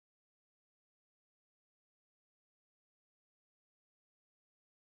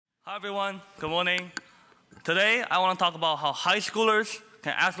Hi everyone, good morning. Today I want to talk about how high schoolers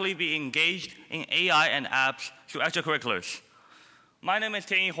can actually be engaged in AI and apps through extracurriculars. My name is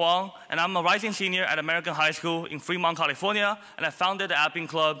Tianyi Huang, and I'm a rising senior at American High School in Fremont, California, and I founded the Apping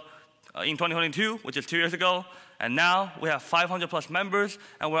Club in 2022, which is 2 years ago, and now we have 500 plus members,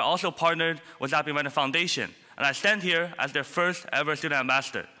 and we're also partnered with Apping Inventor Foundation, and I stand here as their first ever student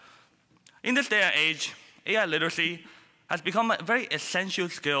ambassador. In this day and age, AI literacy has become a very essential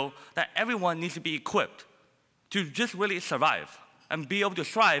skill that everyone needs to be equipped to just really survive and be able to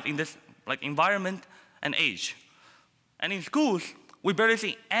thrive in this environment and age. And in schools, we barely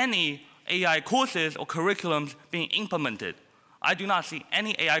see any AI courses or curriculums being implemented. I do not see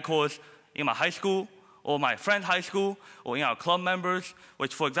any AI course in my high school or my friend's high school or in our club members,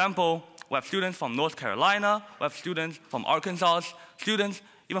 which, for example, we have students from North Carolina, we have students from Arkansas, students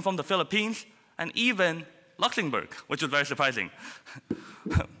even from the Philippines, and even Luxembourg, which is very surprising.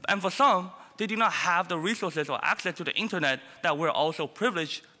 And for some, they do not have the resources or access to the internet that we're also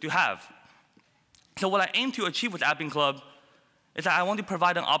privileged to have. So what I aim to achieve with Apping Club is that I want to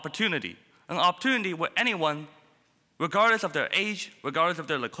provide an opportunity where anyone, regardless of their age, regardless of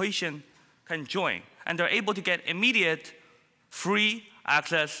their location, can join. And they're able to get immediate, free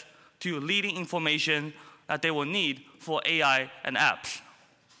access to leading information that they will need for AI and apps.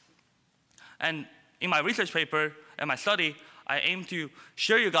 And in my research paper and my study, I aim to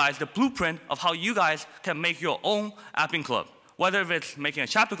share you guys the blueprint of how you guys can make your own Apping Club, whether it's making a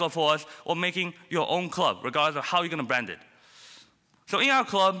chapter club for us or making your own club, regardless of how you're going to brand it. So in our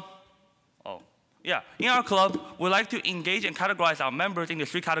club, we like to engage and categorize our members into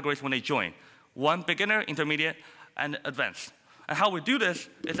 3 categories when they join. 1, beginner, intermediate, and advanced. And how we do this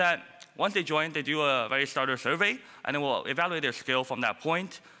is that once they join, they do a very starter survey, and then we'll evaluate their skill from that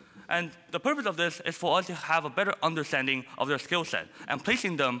point. And the purpose of this is for us to have a better understanding of their skill set and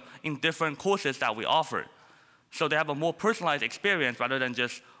placing them in different courses that we offer. So they have a more personalized experience rather than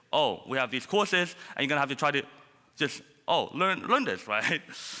just, oh, we have these courses and you're going to have to try to just, learn this, right?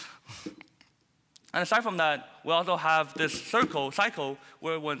 And aside from that, we also have this cycle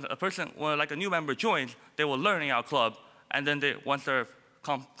where when a new member joins, they will learn in our club, and then once they're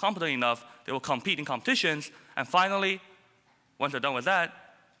competent enough, they will compete in competitions, and finally, once they're done with that,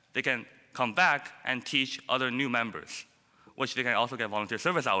 they can come back and teach other new members, which they can also get volunteer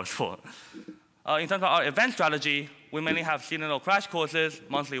service hours for. In terms of our event strategy, we mainly have seasonal crash courses,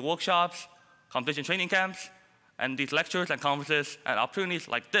 monthly workshops, competition training camps, and these lectures and conferences and opportunities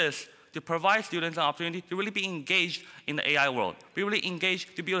like this to provide students an opportunity to really be engaged in the AI world, be really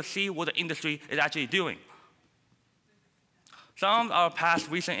engaged to be able to see what the industry is actually doing. Some of our past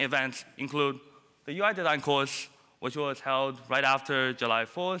recent events include the UI design course, which was held right after July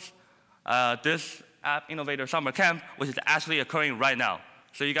 4th. This App Innovator Summer Camp, which is actually occurring right now.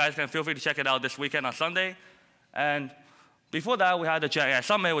 So you guys can feel free to check it out this weekend on Sunday. And before that, we had the Gen AI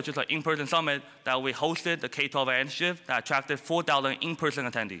Summit, which is an in-person summit that we hosted, the K-12 AI initiative, that attracted 4,000 in-person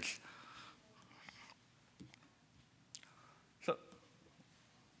attendees.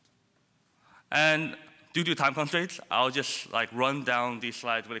 And due to time constraints, I'll just run down these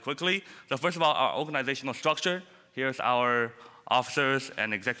slides really quickly. So first of all, our organizational structure. Here's our officers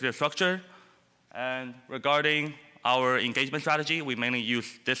and executive structure. And regarding our engagement strategy, we mainly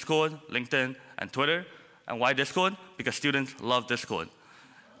use Discord, LinkedIn, and Twitter. And why Discord? Because students love Discord.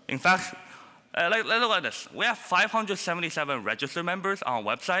 In fact, look at this. We have 577 registered members on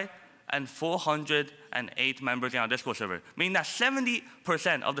our website and 408 members in our Discord server, meaning that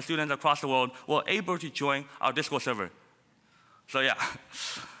 70% of the students across the world were able to join our Discord server. So yeah.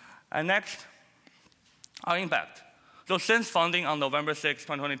 And next, our impact. So since founding on November 6,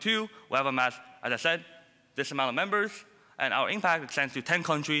 2022, we have amassed, as I said, this amount of members, and our impact extends to 10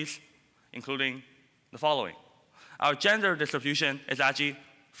 countries, including the following. Our gender distribution is actually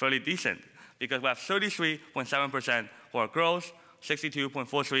fairly decent, because we have 33.7% who are girls,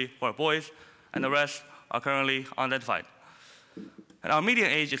 62.43% who are boys, and the rest are currently unidentified. And our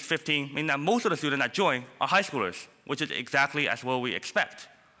median age is 15, meaning that most of the students that join are high schoolers, which is exactly as what we expect.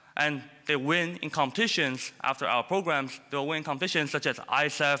 And they win in competitions after our programs. They'll win competitions such as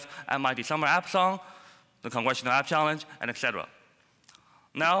ISEF, MIT Summer App Song, the Congressional App Challenge, and etc.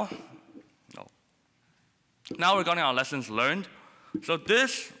 Now regarding our lessons learned. So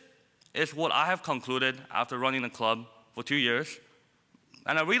this is what I have concluded after running the club for 2 years.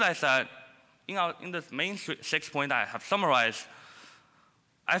 And I realized that in the main 6 points I have summarized,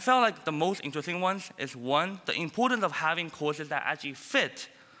 I felt like the most interesting ones is 1, the importance of having courses that actually fit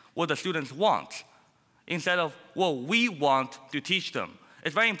what the students want, instead of what we want to teach them.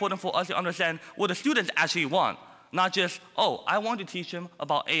 It's very important for us to understand what the students actually want, Not just, oh, I want to teach him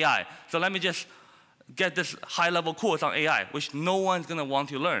about AI, so let me just get this high-level course on AI, which no one's going to want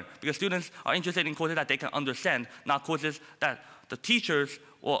to learn, because students are interested in courses that they can understand, not courses that the teachers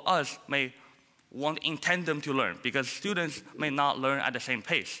or us may want to intend them to learn, because students may not learn at the same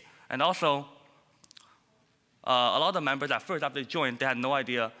pace. And also, a lot of the members at first, after they joined, they had no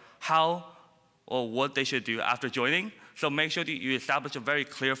idea how or what they should do after joining. So make sure that you establish a very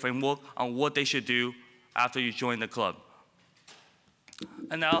clear framework on what they should do after you join the club.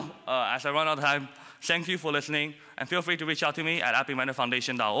 And now, as I run out of time, thank you for listening, and feel free to reach out to me at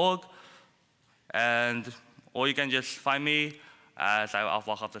appymentorfoundation.org, or you can just find me as I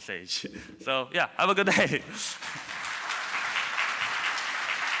walk off the stage. So yeah, have a good day.